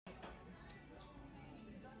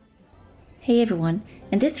Hey everyone,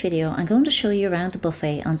 in this video I'm going to show you around the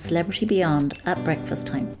buffet on Celebrity Beyond at breakfast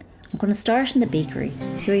time. I'm going to start in the bakery.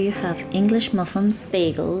 Here you have English muffins,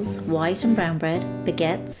 bagels, white and brown bread,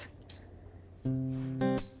 baguettes,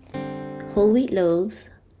 whole wheat loaves,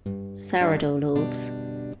 sourdough loaves,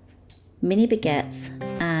 mini baguettes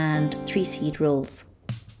and 3-seed rolls.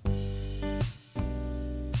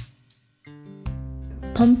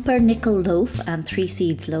 Pumpernickel loaf and 3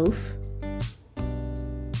 seeds loaf.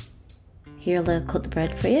 Here they'll cut the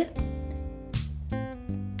bread for you.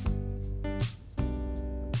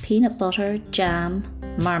 Peanut butter, jam,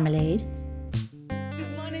 marmalade.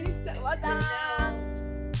 Good morning,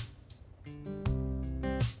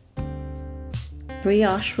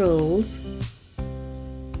 Brioche rolls.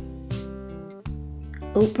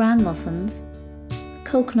 Oat bran muffins.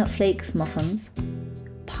 Coconut flakes muffins.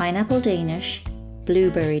 Pineapple Danish.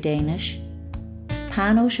 Blueberry Danish.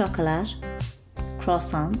 Pain au chocolat.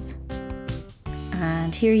 Croissants.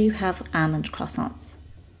 And here you have almond croissants.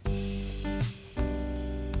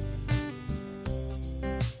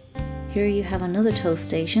 Here you have another toast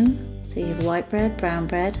station. So you have white bread, brown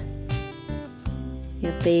bread.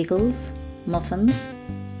 You have bagels, muffins.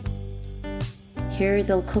 Here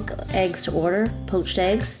they'll cook eggs to order, poached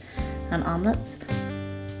eggs and omelettes.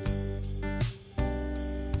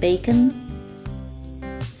 Bacon,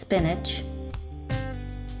 spinach.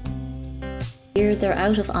 Here they're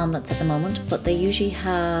out of omelettes at the moment, but they usually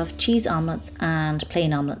have cheese omelettes and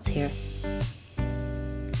plain omelettes here.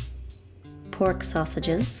 Pork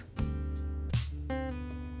sausages.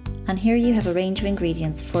 And here you have a range of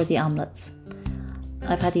ingredients for the omelettes.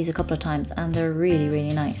 I've had these a couple of times and they're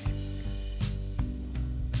really nice.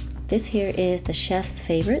 This here is the chef's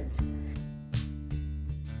favourites.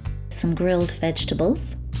 Some grilled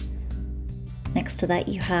vegetables. Next to that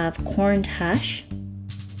you have corned hash,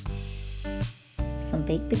 some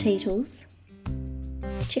baked potatoes,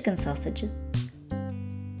 chicken sausage,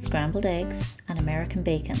 scrambled eggs and American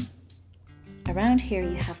bacon. Around here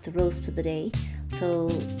you have the roast of the day, so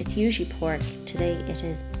it's usually pork. Today it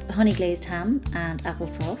is honey glazed ham and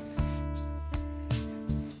applesauce.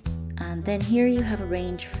 And then here you have a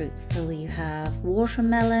range of fruits, so you have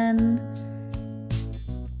watermelon,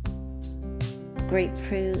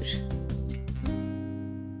 grapefruit,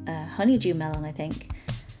 honeydew melon I think,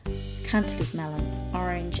 cantaloupe melon,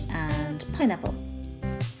 orange and pineapple.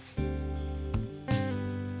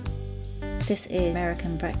 This is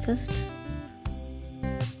American breakfast.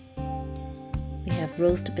 We have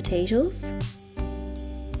roasted potatoes,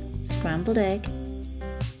 scrambled egg,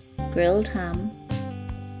 grilled ham,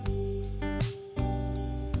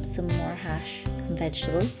 some more hash and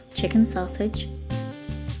vegetables, chicken sausage,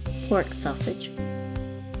 pork sausage,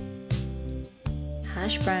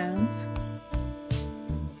 hash browns,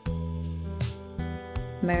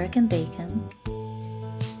 American bacon,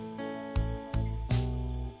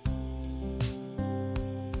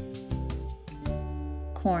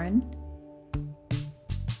 corn,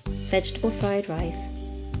 vegetable fried rice,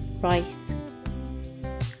 rice,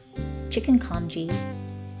 chicken congee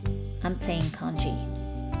and plain congee.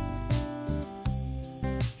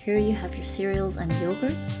 Here you have your cereals and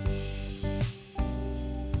yogurts.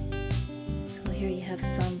 So here you have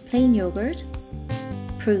some plain yogurt,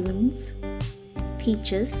 prunes,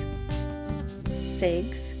 peaches,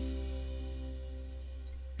 figs,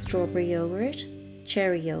 strawberry yogurt,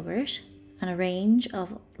 cherry yogurt, and a range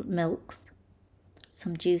of milks,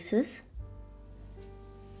 some juices.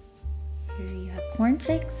 Here you have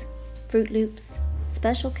cornflakes, Fruit Loops,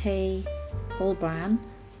 Special K, whole bran,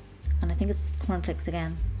 and I think it's cornflakes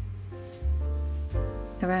again.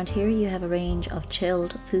 Around here you have a range of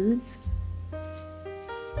chilled foods.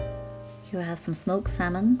 You have some smoked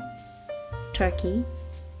salmon, turkey,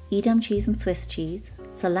 Edam cheese and Swiss cheese,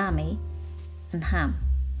 salami and ham.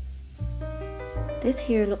 This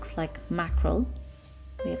here looks like mackerel.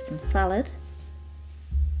 We have some salad,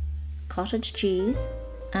 cottage cheese,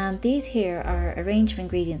 and these here are a range of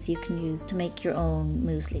ingredients you can use to make your own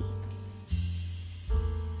muesli.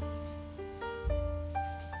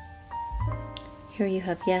 Here you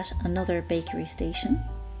have yet another bakery station.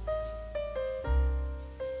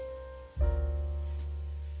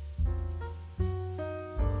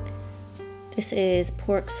 This is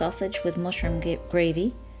pork sausage with mushroom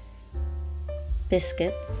gravy,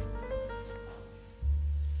 biscuits,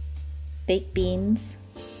 baked beans,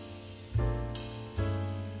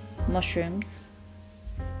 mushrooms,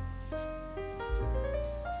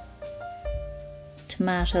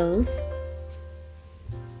 tomatoes,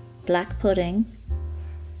 black pudding,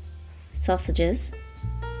 sausages,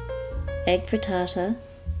 egg frittata,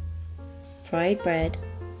 fried bread,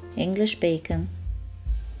 English bacon,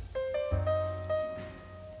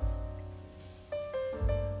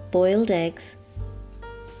 boiled eggs,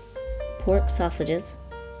 pork sausages,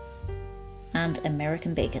 and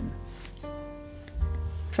American bacon.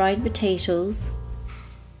 Fried potatoes,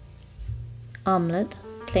 omelette,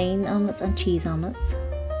 plain omelettes and cheese omelettes,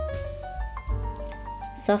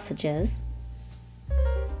 sausages,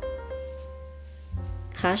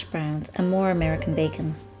 hash browns, and more American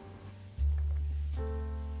bacon.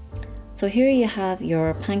 So here you have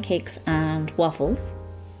your pancakes and waffles.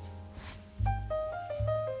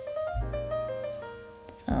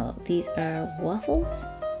 So these are waffles.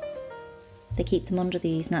 They keep them under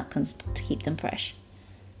these napkins to keep them fresh.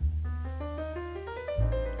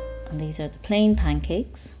 And these are the plain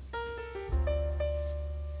pancakes,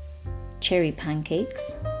 cherry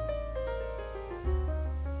pancakes,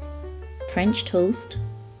 French toast,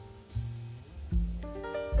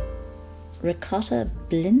 ricotta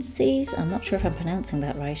blintzes, I'm not sure if I'm pronouncing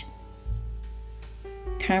that right,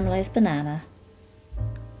 caramelized banana,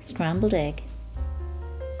 scrambled egg,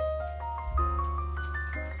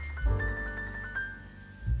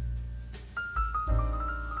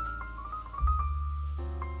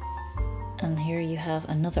 and here you have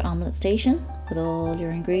another omelette station with all your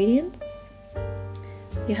ingredients.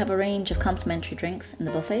 You have a range of complimentary drinks in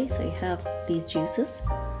the buffet, so you have these juices,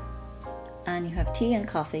 and you have tea and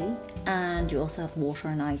coffee, and you also have water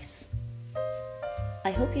and ice.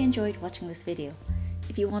 I hope you enjoyed watching this video.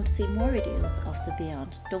 If you want to see more videos of the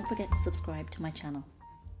Beyond, don't forget to subscribe to my channel.